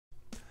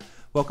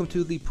Welcome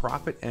to the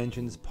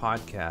ProfitEngines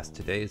Podcast.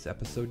 Today is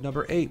episode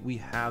number 8. We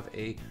have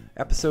an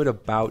episode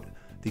about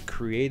the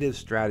creative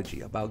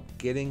strategy, about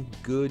getting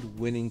good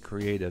winning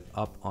creative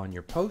up on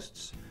your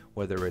posts,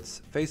 whether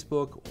it's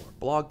Facebook or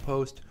blog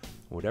post,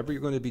 whatever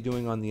you're going to be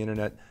doing on the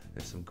internet.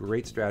 There's some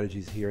great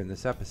strategies here in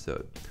this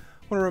episode. I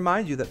want to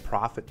remind you that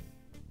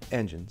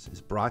ProfitEngines is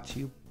brought to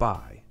you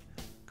by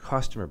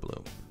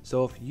CustomerBloom.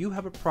 So if you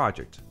have a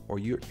project or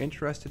you're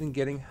interested in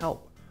getting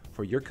help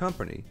for your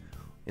company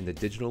in the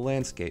digital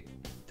landscape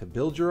to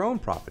build your own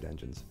profit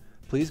engines,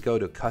 please go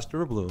to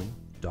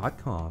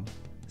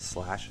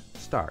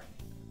CustomerBloom.com/start.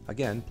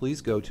 Again,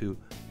 please go to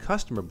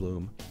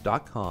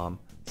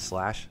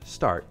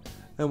CustomerBloom.com/start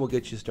and we'll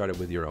get you started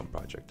with your own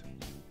project.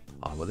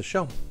 On with the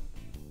show.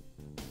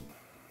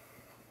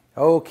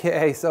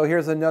 Okay, so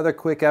here's another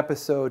quick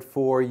episode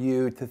for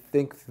you to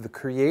think through the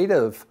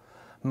creative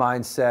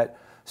mindset,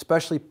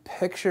 especially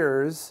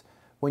pictures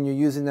when you're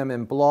using them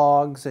in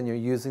blogs and you're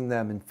using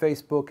them in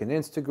Facebook and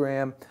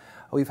Instagram.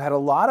 We've had a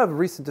lot of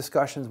recent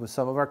discussions with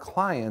some of our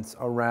clients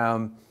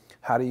around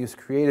how to use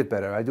creative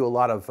better. I do a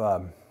lot of,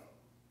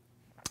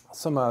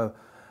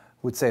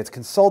 would say it's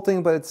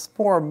consulting, but it's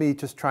more me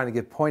just trying to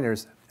give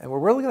pointers. And we're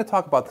really going to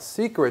talk about the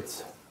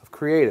secrets of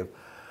creative.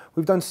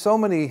 We've done so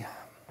many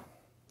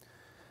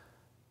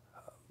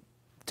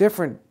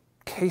different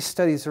case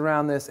studies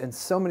around this and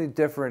so many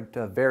different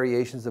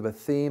variations of a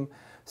theme.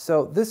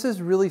 So this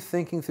is really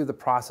thinking through the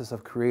process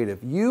of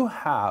creative. You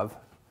have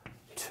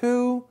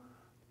 2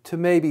 to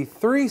maybe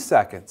 3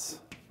 seconds.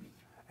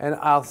 And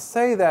I'll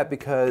say that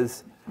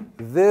because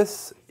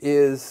this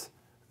is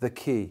the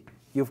key.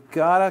 You've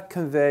got to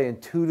convey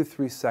in 2 to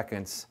 3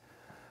 seconds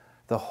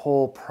the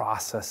whole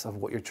process of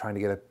what you're trying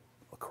to get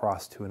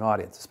across to an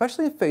audience.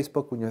 Especially in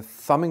Facebook when you're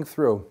thumbing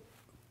through.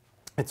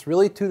 It's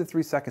really 2 to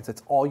 3 seconds.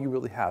 It's all you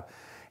really have.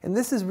 And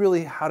this is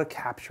really how to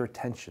capture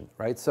attention,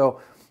 right?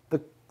 So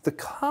the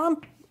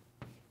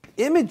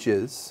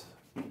images,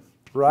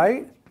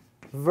 right,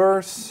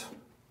 versus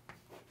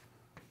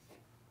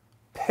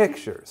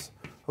pictures.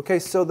 Okay,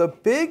 so the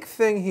big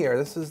thing here,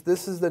 this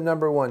is the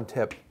number one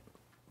tip.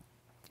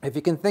 If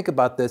you can think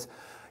about this,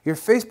 your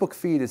Facebook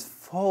feed is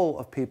full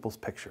of people's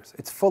pictures.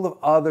 It's full of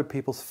other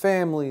people's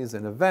families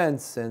and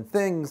events and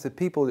things that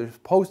people are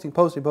posting.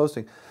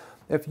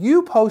 If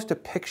you post a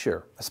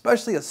picture,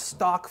 especially a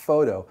stock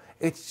photo,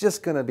 it's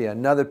just going to be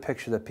another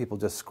picture that people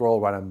just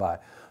scroll right on by.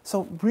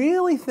 So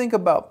really think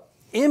about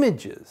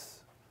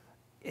images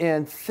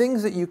and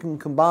things that you can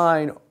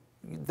combine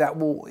that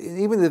will,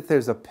 even if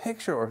there's a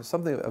picture or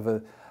something of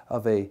a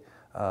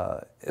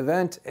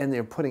event and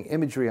they're putting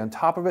imagery on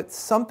top of it,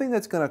 something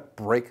that's going to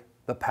break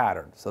the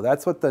pattern. So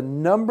that's what the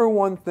number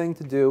one thing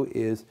to do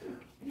is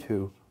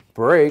to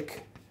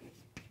break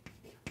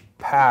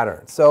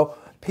patterns. So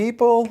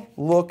people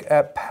look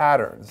at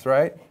patterns,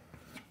 right?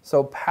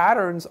 So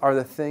patterns are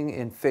the thing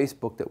in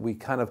Facebook that we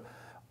kind of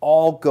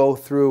all go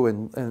through,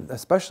 and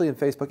especially in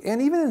Facebook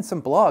and even in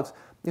some blogs.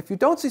 If you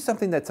don't see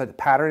something that's a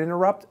pattern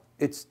interrupt,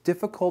 it's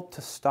difficult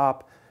to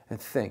stop and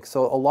think.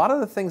 So a lot of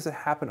the things that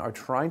happen are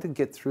trying to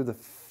get through the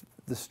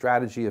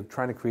strategy of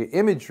trying to create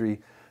imagery.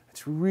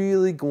 It's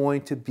really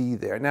going to be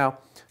there. Now,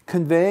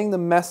 conveying the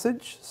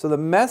message. So the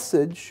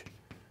message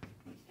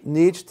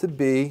needs to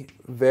be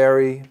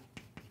very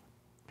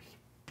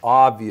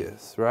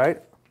obvious,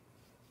 right?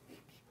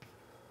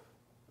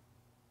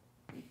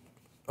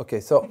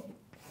 Okay, so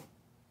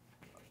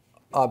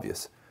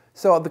obvious.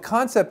 So the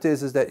concept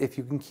is that if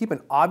you can keep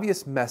an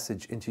obvious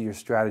message into your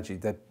strategy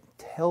that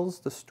tells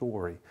the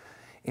story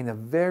in a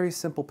very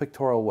simple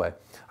pictorial way.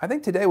 I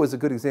think today was a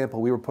good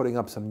example. We were putting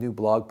up some new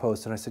blog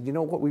posts and I said, you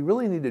know, what we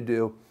really need to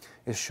do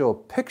is show a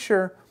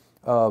picture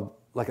of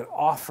like an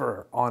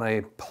offer on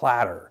a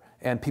platter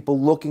and people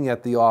looking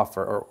at the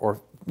offer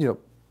or you know,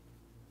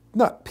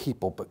 not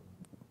people, but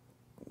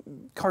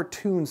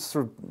cartoons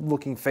sort of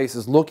looking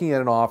faces looking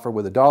at an offer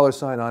with a dollar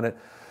sign on it.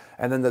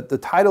 And then the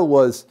title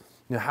was,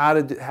 you know, how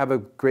to have a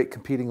great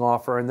competing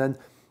offer. And then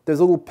there's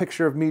a little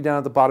picture of me down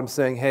at the bottom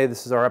saying, hey,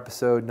 this is our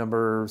episode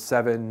number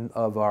 7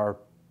 of our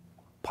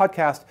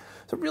podcast.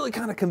 So really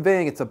kind of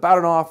conveying it's about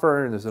an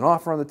offer and there's an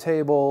offer on the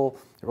table.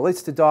 It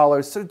relates to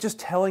dollars. So just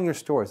telling your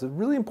story. So it's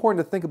really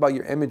important to think about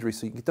your imagery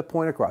so you can get the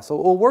point across. So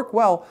it will work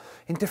well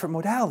in different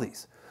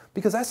modalities.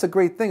 Because that's the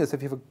great thing is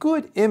if you have a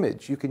good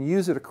image, you can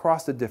use it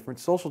across the different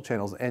social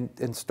channels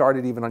and start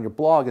it even on your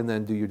blog and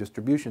then do your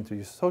distribution through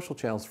your social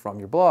channels from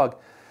your blog.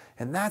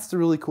 And that's the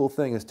really cool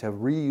thing is to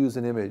reuse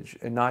an image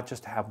and not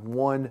just have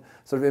one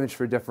sort of image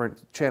for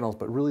different channels,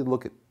 but really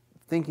look at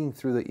thinking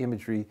through the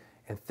imagery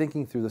and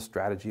thinking through the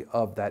strategy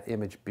of that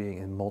image being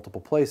in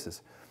multiple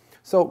places.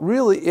 So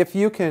really, if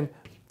you can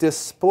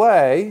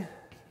display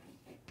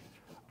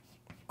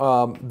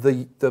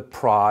the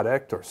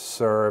product or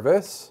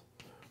service,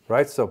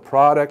 right? So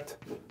product,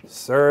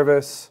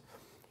 service,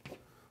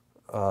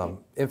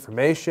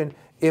 information,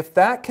 if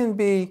that can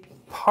be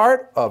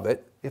part of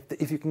it,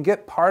 if you can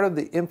get part of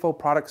the info,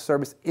 product,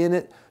 service in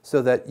it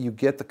so that you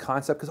get the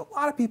concept, because a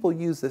lot of people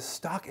use this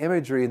stock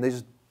imagery and they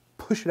just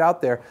push it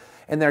out there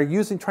and they're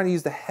trying to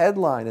use the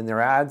headline in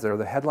their ads or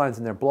the headlines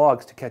in their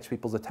blogs to catch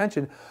people's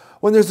attention,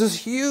 when there's this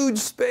huge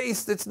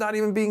space that's not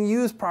even being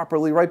used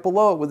properly right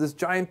below it with this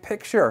giant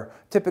picture,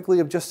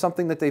 typically of just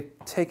something that they've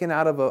taken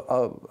out of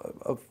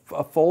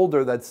a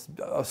folder that's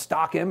a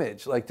stock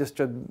image, like just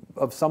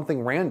of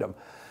something random.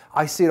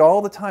 I see it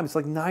all the time. It's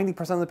like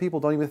 90% of the people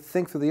don't even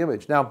think through the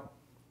image. Now,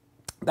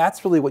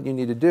 that's really what you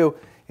need to do,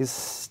 is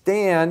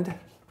stand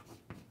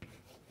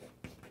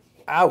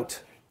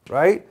out,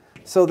 right?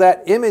 So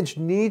that image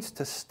needs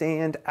to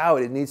stand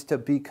out. It needs to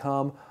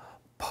become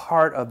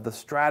part of the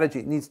strategy.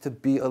 It needs to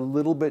be a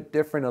little bit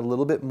different, a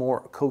little bit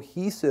more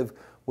cohesive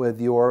with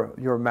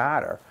your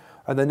matter.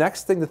 And the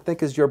next thing to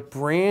think is your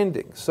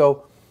branding.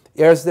 So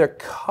is there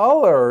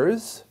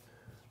colors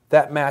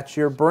that match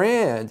your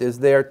brand? Is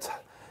there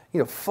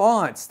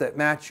fonts that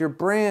match your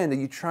brand? Are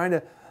you trying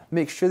to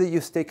make sure that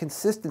you stay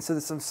consistent so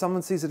that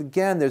someone sees it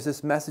again? There's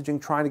this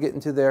messaging trying to get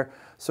into their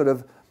sort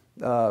of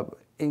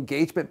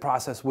engagement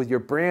process with your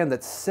brand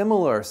that's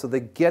similar, so they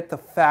get the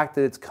fact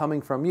that it's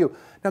coming from you.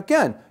 Now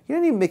again, you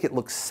don't even make it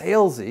look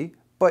salesy,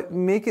 but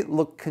make it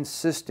look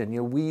consistent.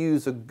 We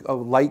use a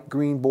light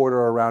green border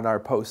around our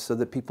posts so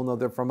that people know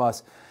they're from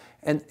us.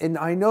 And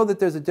I know that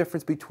there's a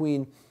difference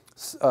between,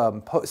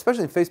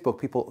 especially in Facebook,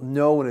 people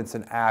know when it's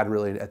an ad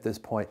really at this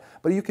point,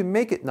 but you can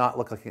make it not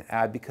look like an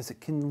ad because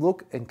it can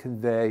look and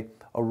convey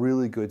a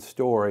really good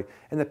story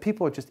and that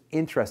people are just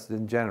interested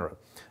in general.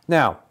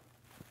 Now,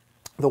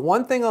 the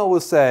one thing I will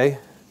say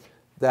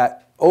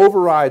that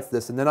overrides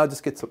this, and then I'll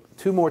just get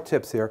two more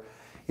tips here,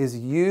 is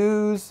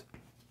use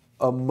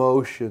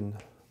emotional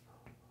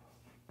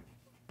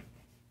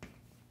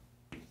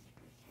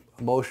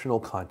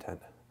content.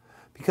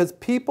 Because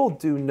people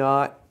do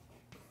not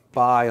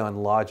buy on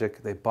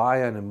logic, they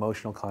buy on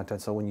emotional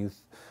content. So when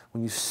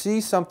you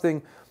see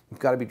something, you've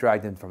got to be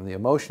dragged in from the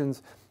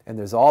emotions, and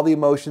there's all the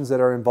emotions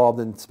that are involved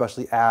in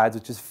especially ads,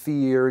 which is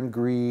fear and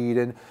greed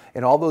and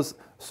all those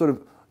sort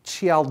of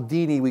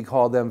Cialdini, we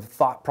call them,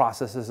 thought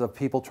processes of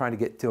people trying to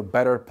get to a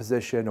better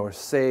position or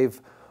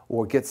save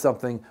or get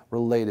something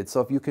related.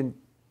 So if you can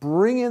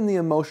bring in the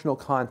emotional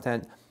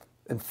content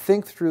and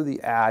think through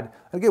the ad.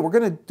 And again, we're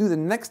going to do the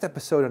next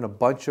episode on a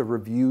bunch of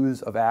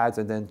reviews of ads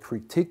and then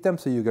critique them,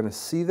 so you're going to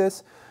see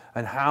this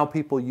and how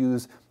people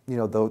use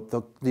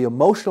the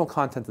emotional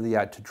content of the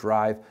ad to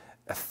drive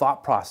a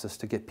thought process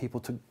to get people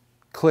to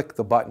click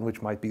the button,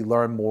 which might be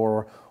learn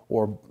more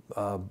or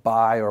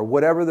buy or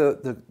whatever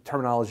the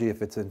terminology,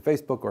 if it's in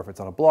Facebook or if it's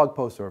on a blog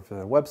post or if it's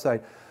on a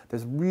website.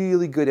 There's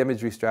really good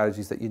imagery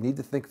strategies that you need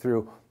to think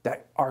through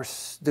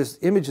these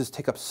images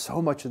take up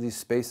so much of these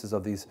spaces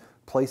of these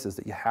places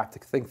that you have to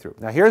think through.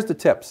 Now here's the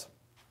tips,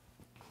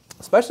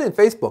 especially in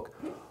Facebook.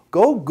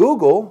 Go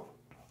Google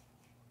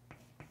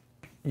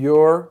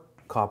your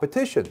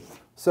competition.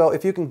 So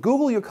if you can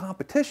Google your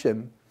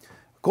competition,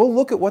 go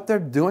look at what they're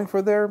doing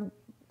for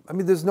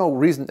there's no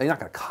reason, you're not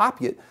going to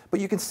copy it, but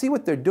you can see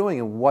what they're doing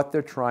and what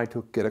they're trying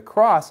to get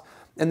across.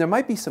 And there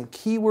might be some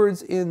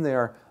keywords in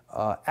their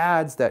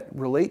ads that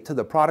relate to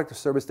the product or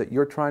service that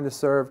you're trying to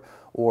serve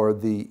or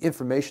the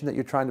information that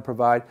you're trying to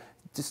provide.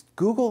 Just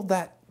Google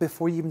that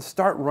before you even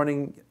start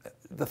running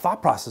the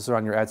thought process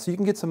around your ads so you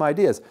can get some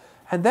ideas.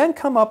 And then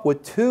come up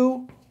with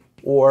 2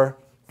 or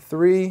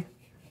 3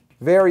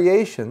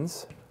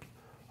 variations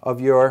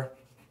of your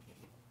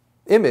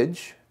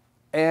image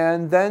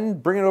and then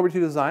bring it over to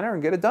a designer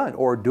and get it done.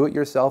 Or do it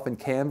yourself in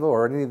Canva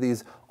or any of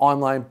these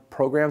online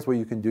programs where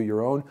you can do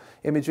your own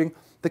imaging.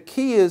 The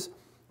key is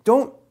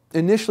don't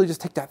initially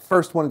just take that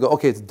first one and go,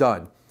 okay, it's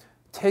done.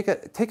 Take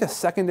a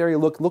secondary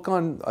look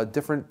on a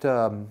different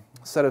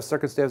set of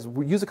circumstances.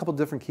 Use a couple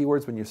different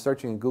keywords when you're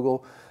searching in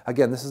Google.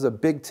 Again, this is a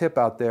big tip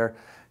out there.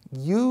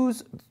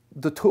 Use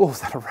the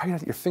tools that are right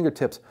at your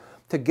fingertips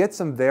to get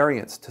some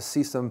variance, to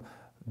see some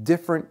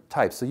different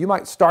types. So you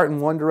might start in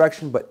one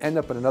direction but end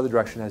up in another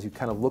direction as you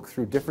kind of look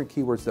through different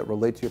keywords that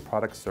relate to your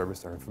product,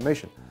 service, or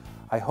information.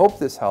 I hope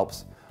this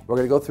helps. We're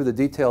going to go through the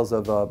details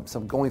of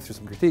going through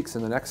some critiques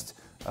in the next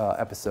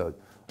episode.